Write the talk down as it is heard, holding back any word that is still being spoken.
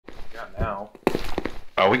now.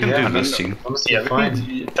 Oh, we can do this team. Yeah,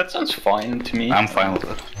 fine. that sounds fine to me. I'm fine with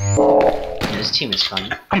it. This team is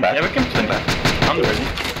fun. Come back. Yeah, we can play that. I'm ready.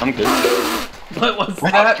 I'm good. What was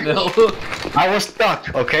that, Bill? I was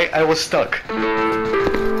stuck, okay? I was stuck.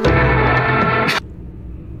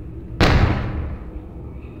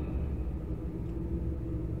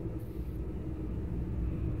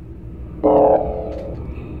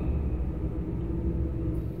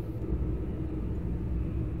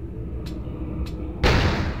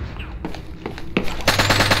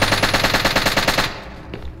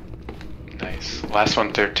 Nice. Last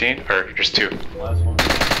one, 13? Or just 2? Last one.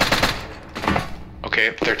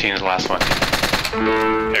 Okay, 13 is the last one.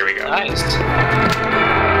 There we go. Nice.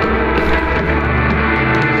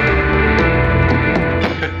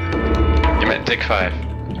 You meant take 5.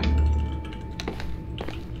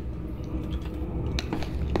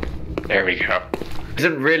 There we go.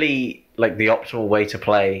 Isn't really like the optimal way to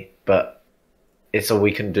play, but it's all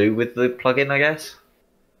we can do with the plugin, I guess.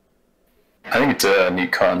 I think it's a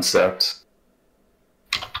neat concept.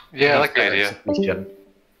 Yeah, I like the idea. Question.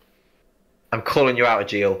 I'm calling you out,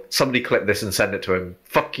 Agil. Somebody clip this and send it to him.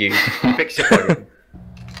 Fuck you. Fix your plugin.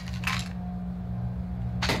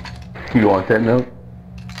 You want that note?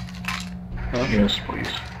 Huh? Yes, please.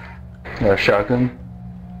 Shotgun?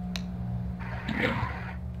 Yeah.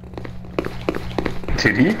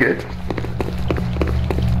 Dude, he good.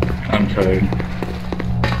 I'm tired.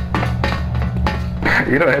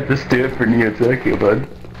 You don't have to do it for Neoteki, bud.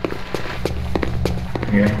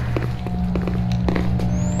 Yeah.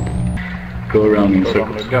 Go around in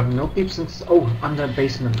circles. No peeps and oh, under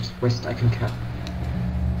basement west I can cap.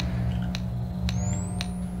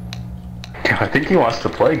 I think he wants to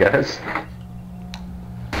play, guys.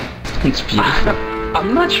 It's beautiful.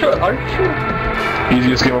 I'm not sure. Are you sure?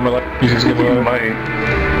 Easiest game of my life. Easiest game of my life.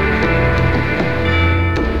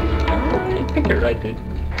 I think you're right, dude.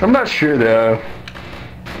 I'm not sure though.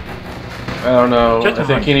 I don't know. Just I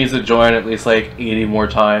think he needs to join at least like 80 more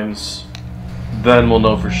times. Then we'll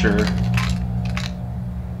know for sure.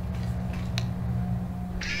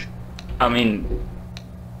 I mean,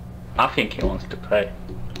 I think he wants to play.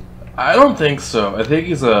 I don't think so. I think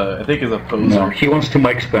he's a poser. No, he wants to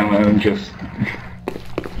mic spam and just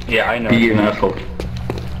Yeah, I know. be an asshole.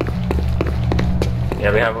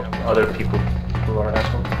 Yeah, we have other people who are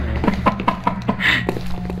assholes.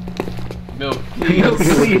 No, No,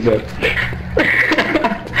 please.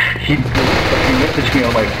 he messaged me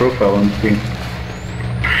on my profile on Steam.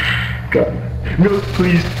 God. No,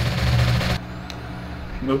 please.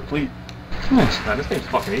 No, please. Nah, this game's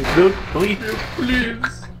fucking easy. No, please.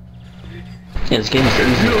 please. Yeah, this game is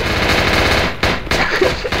easy.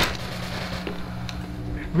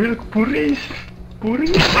 Milk, please.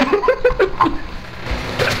 Please.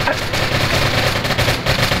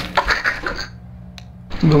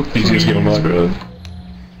 Milk, please. Easiest game of my life.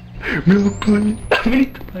 Milk, please. How many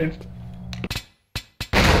times?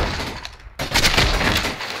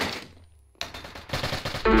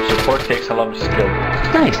 Support takes a lot of skill.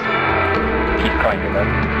 Nice. Keep crying about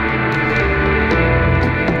it.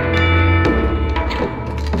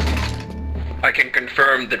 I can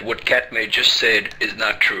confirm that what Catmay just said is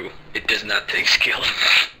not true. It does not take skill.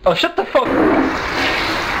 Oh, shut the fuck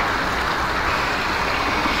up.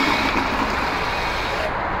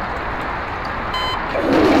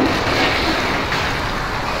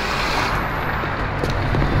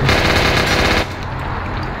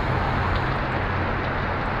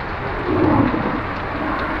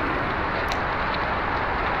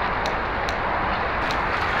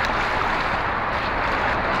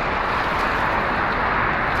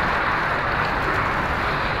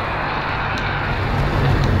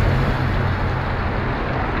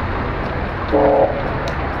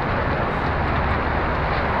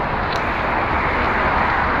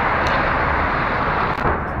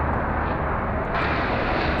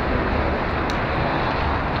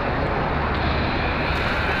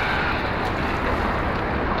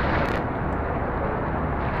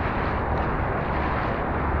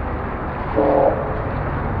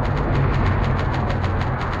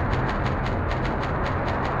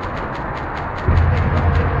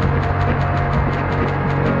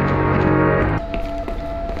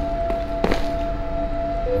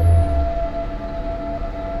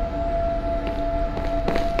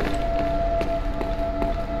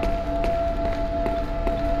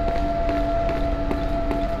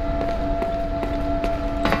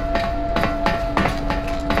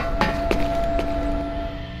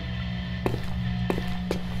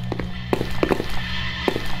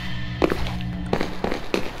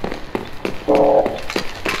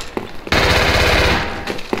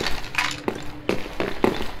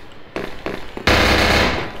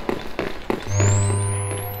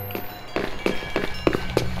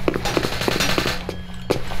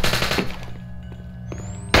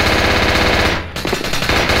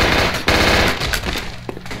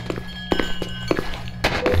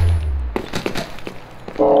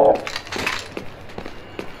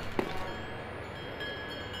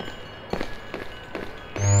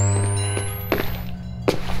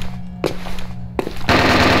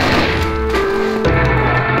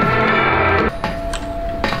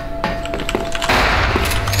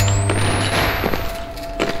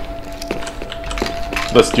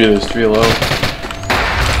 Let's do this reload.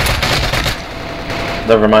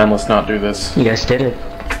 Never mind, let's not do this. You guys did it.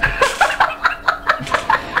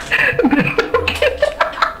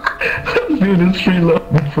 Dude, it's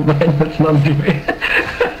reload. Never mind, let's not do it.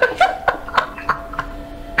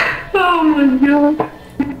 Oh my god.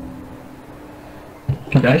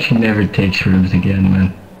 I should never take shrooms again,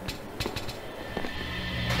 man.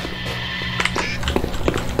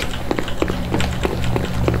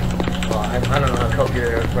 Well, I don't know how to help you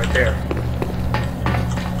there, it's right there.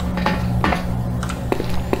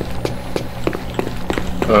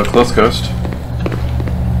 Close ghost.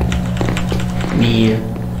 Me.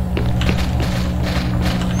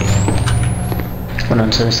 Went on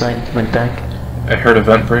to the side, went back. I heard a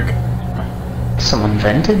vent break. Someone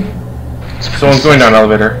vented? Someone's going down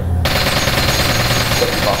elevator.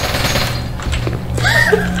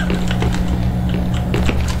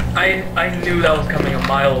 I knew that was coming a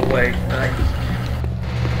mile away.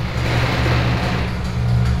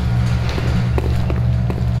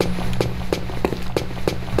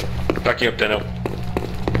 Backing up, Deno.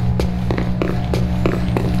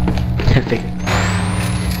 Epic.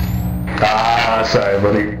 Ah, sorry,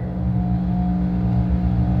 buddy.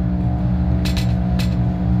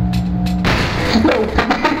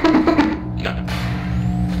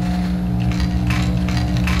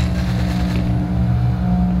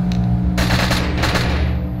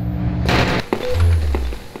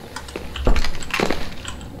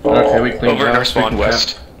 Okay, we cleaned Over in house, our spawn we can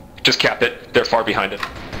west. Just cap it. They're far behind it.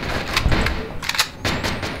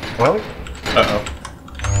 Well, Uh-oh.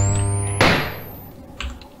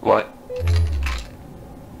 What?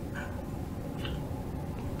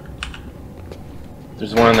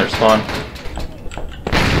 There's one in their spawn.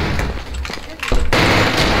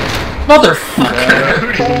 Motherfucker!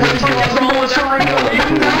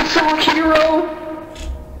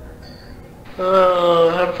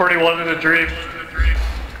 I'm 41 in a dream.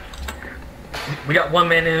 We got one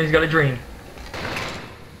man in who's got a dream.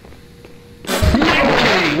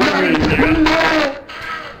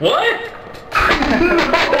 What?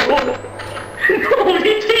 No, he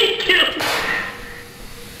didn't kill.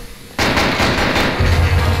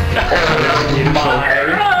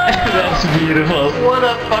 That's beautiful. What a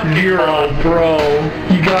fucking Zero, bro.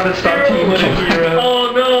 You gotta stop teaming with Zero.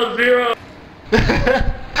 Oh no, Zero.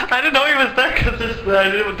 I didn't know he was there because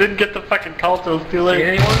I didn't get the fucking call till it was too late.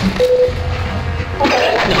 Anyone?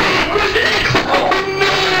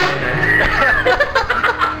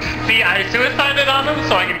 See, I suicided on him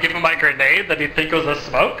so I could give him my grenade that he'd think it was a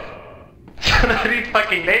smoke. So that he'd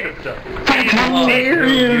fucking nade himself.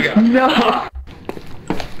 Hilarious. No.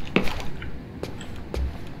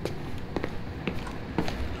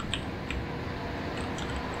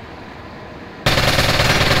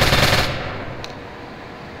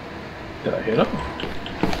 Did I hit him?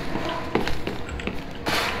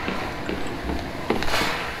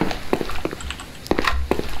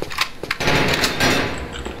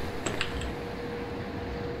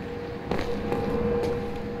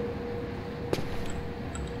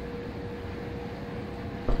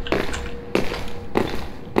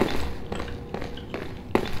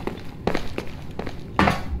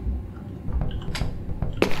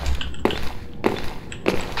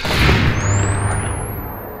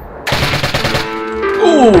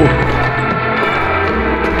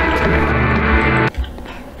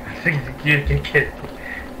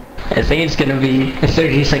 I think it's gonna be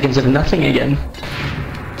 30 seconds of nothing again.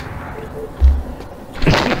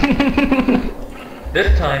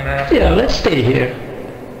 This time, Yeah, let's stay here.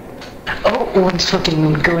 Oh, one's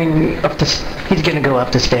fucking going up the... He's gonna go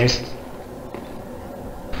up the stairs.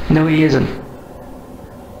 No, he isn't.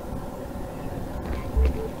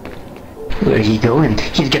 Where are you going?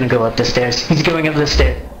 He's gonna go up the stairs. He's going up the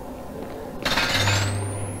stairs.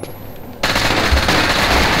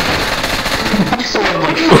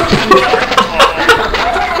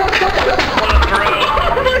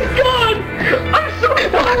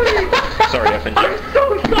 Sorry, FNG.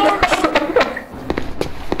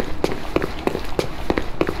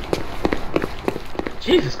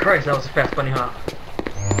 Jesus Christ, that was a fast bunny hop.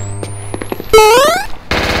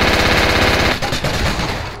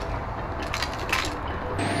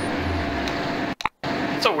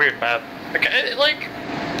 It's a weird map. I kind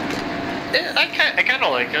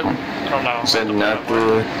of like it. I don't know. Is that not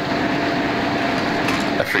the...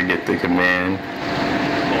 I forget the command.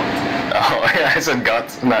 Oh, I said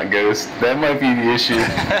GOTS, not Ghost. That might be the issue.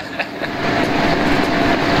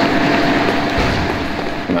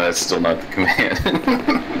 No, that's still not the command.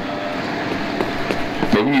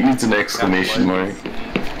 Maybe it needs an exclamation mark.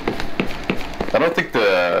 I don't think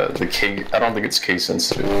the K... I don't think it's case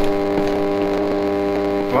sensitive.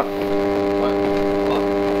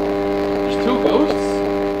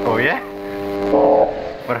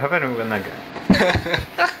 haven't even that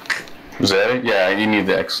guy. Was that it? Yeah, you need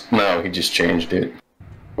the X. No, he just changed it.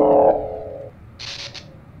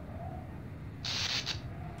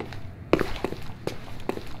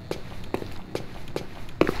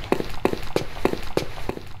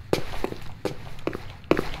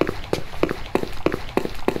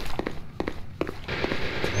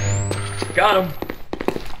 Got him.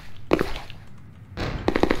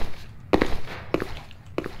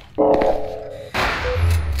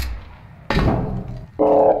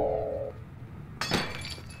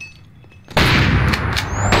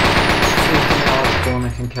 I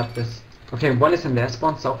can cap this. Okay, one is in their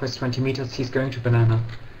spawn, southwest 20 meters. He's going to banana.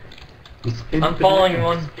 He's in I'm banana. following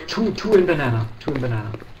one. Two in banana. Two in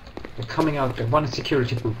banana. They're coming out there. One is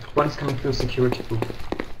security booth. One is coming through security booth.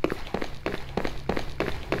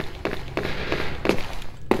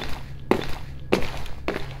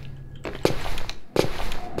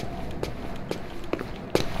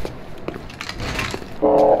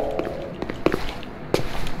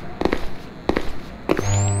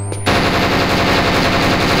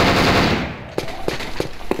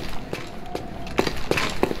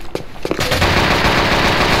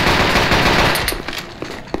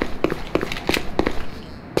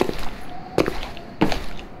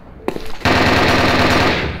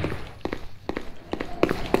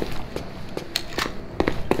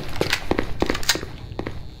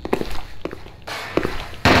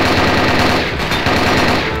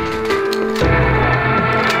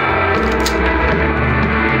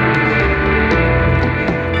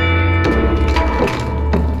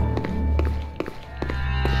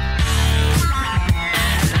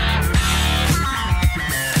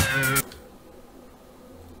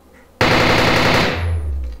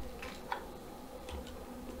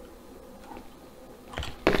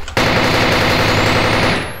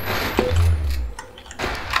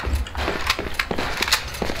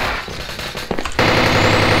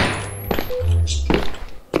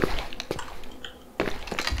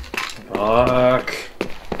 Fuck.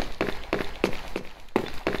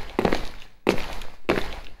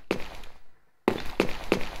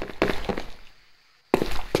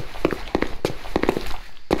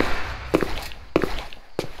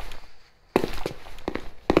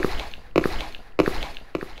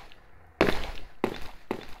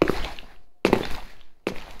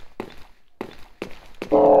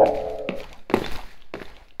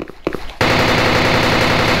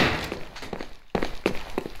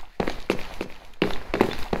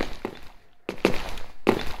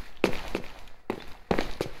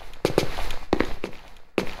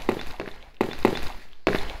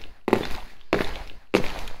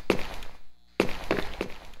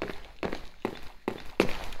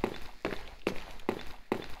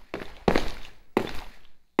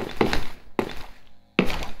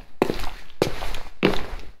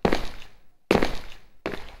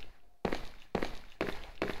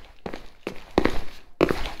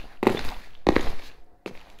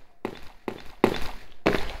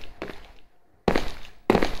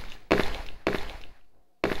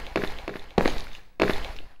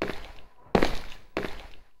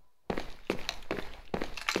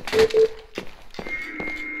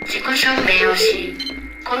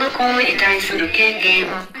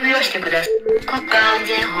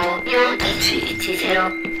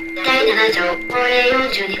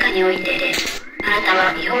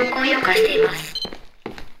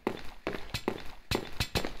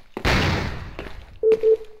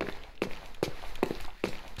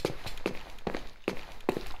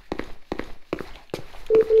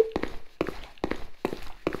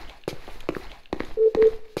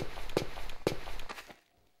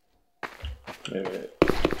 Wait, wait.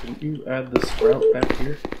 Didn't you add this route back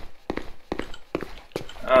here?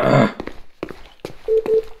 Ah.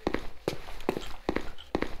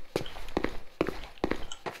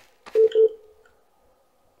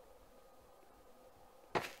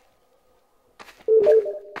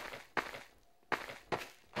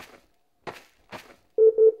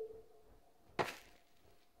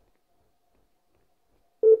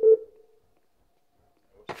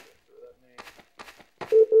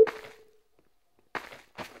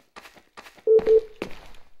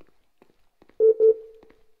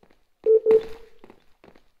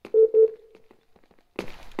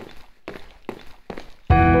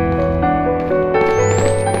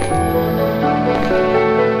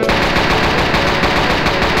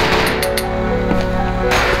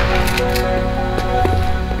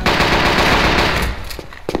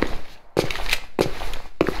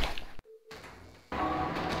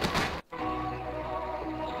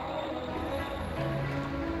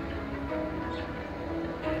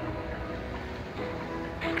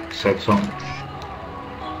 Said something.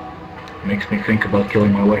 Makes me think about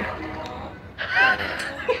killing my wife.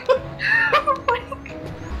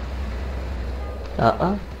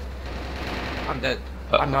 I'm dead.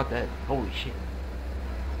 I'm not dead. Holy shit.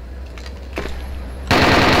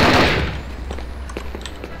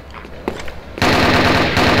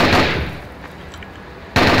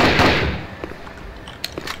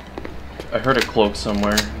 I heard a cloak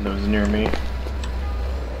somewhere that was near me.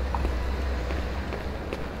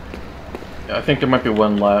 Yeah, I think there might be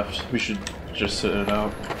one left. We should just sit it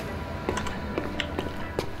out.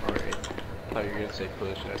 Alright. I thought you were gonna say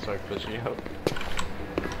push, and I started pushing out.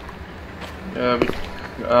 Yeah,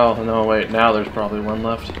 oh no, wait, now there's probably one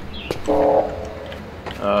left.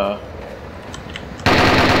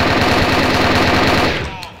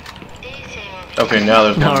 Okay, now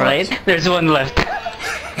there's one left. Alright, there's one left.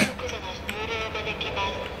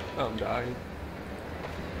 I'm dying.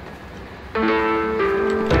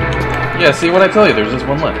 Yeah, see what I tell you, there's just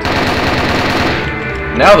one left.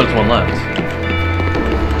 Now there's one left.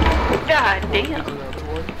 God damn.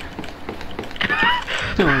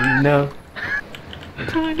 Oh no.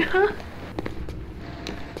 Oh no.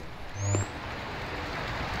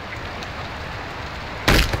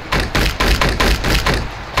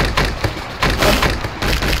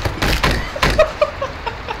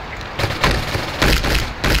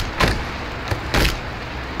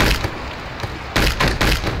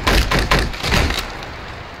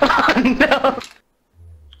 No!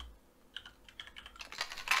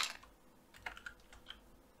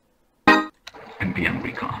 NPM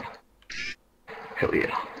recon. Hell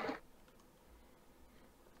yeah.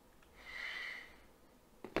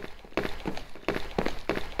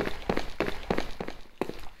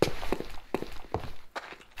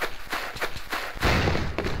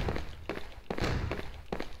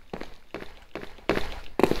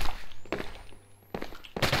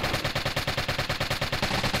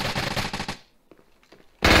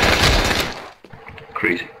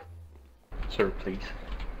 Crazy. Sir, please.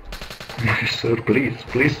 Sir, please,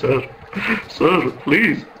 please, sir. Sir,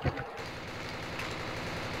 please.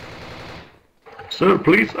 Sir,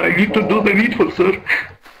 please, I need to do the needful, sir.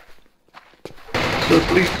 Sir,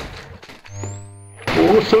 please.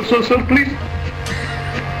 Oh, sir, please.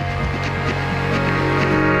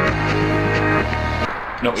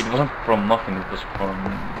 No, it wasn't from nothing, it was from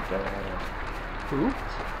the... Who?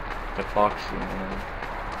 The fox,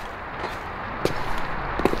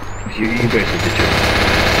 You basically did.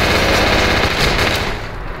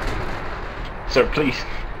 Sir, please.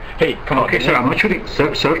 Hey, come on. Okay, sir, I'm not shooting.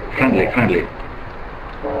 Sir, friendly.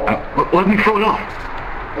 Let me throw it off.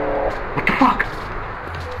 What the fuck?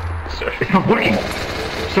 Sir. It's not working.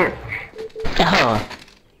 Sir. Oh.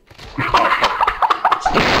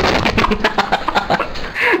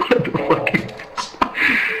 What the fuck?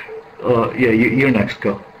 Yeah, you're next,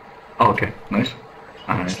 go. Oh, okay, nice.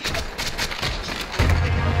 Nice.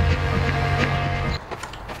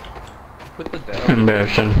 Put the down.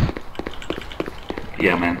 Embarrassing.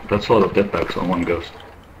 Yeah, man, that's a lot of dead packs on one ghost.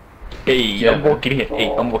 Hey, Yeah. I'm walking it. Hey,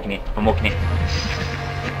 I'm walking it.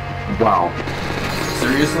 Wow.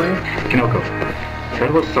 Seriously? Kinoko,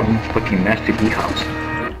 that was some fucking nasty B-house.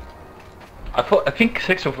 I think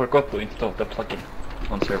Sexo forgot to install the plugin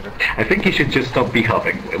on server. I think you should just stop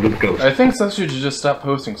B-hopping with ghosts. I think Seth should just stop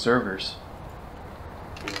posting servers.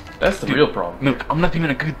 That's the real problem. Milk, I'm not even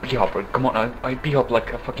a good B-hopper. Come on, I B-hop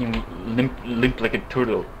like a fucking limp like a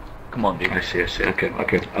turtle. Come on, dude. I see. Okay.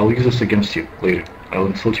 I'll use this against you later. I'll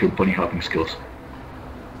insult your bunny hopping skills.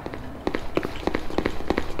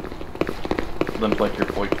 Limp like your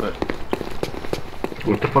boy foot.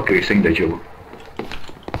 What the fuck are you saying, Dejo?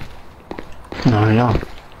 I know.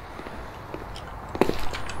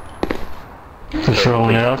 Just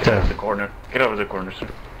throwing it out Get there. out of the corner. Get out of the corner, sir.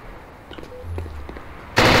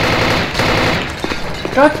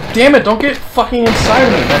 God damn it, don't get fucking inside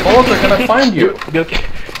of me. My bullets are gonna find you.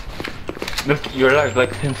 Milk, you're alive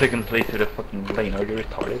like 10 seconds late to the fucking lane. Are you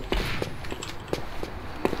retarded?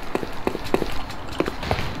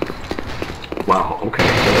 Wow, okay.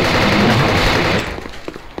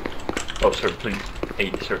 Oh, sir, please.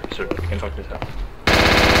 Hey, sir, I can talk this out.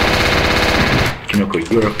 Kinoko,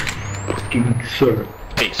 you're a fucking sir.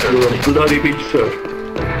 Hey, sir, You're a please. bloody bitch, sir.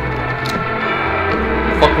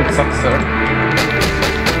 Fucking sucks, sir.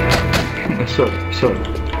 Sir.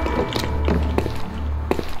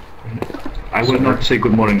 I will not say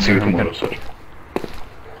good morning to you tomorrow, sir.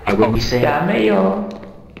 I will. You say Dameyo.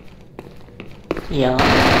 Yeah.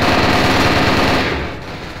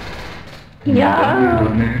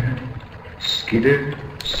 Yeah. Skidder.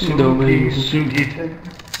 Sugite.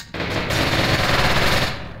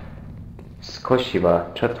 少し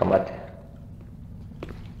はちょっと待って。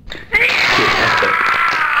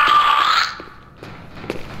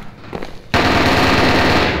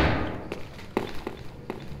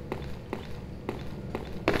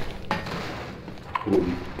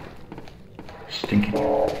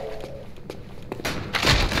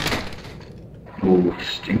Oh,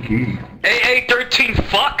 stinky. AA13,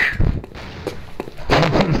 fuck!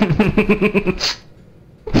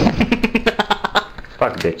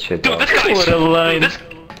 Fuck that shit, Dude, dog. this guy's... What a line.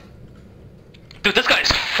 Dude, this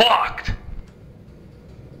guy's fucked!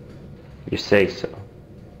 You say so.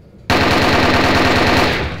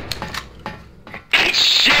 Hey,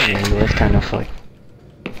 shit! Yeah, he was kind of fucked.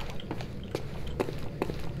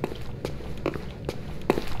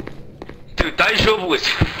 Dude, Daijoubu is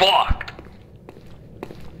fucked!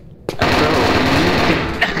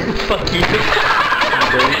 Fuck you.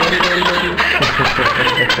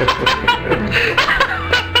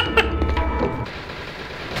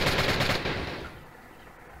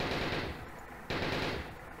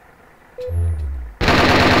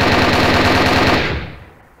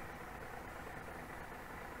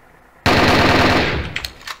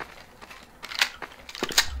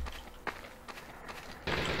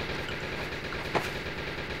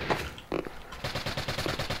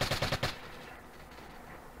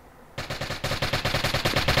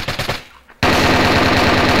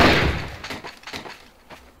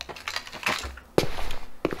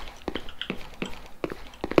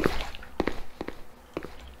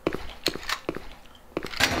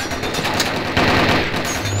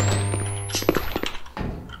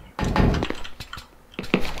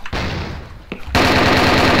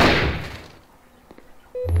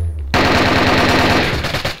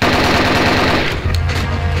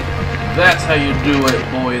 That's how you do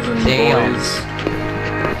it, boys and Damn. boys.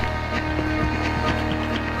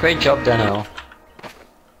 Great job, Dano.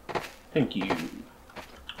 Thank you.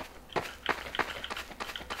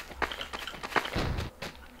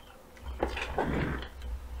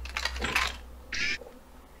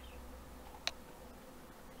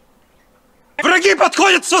 Враги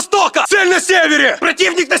подходят с востока! Цель на севере!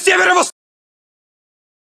 Противник на северо-востоке!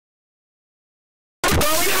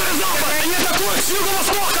 Северо-запад! Они атакуют с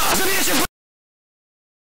юго-востока!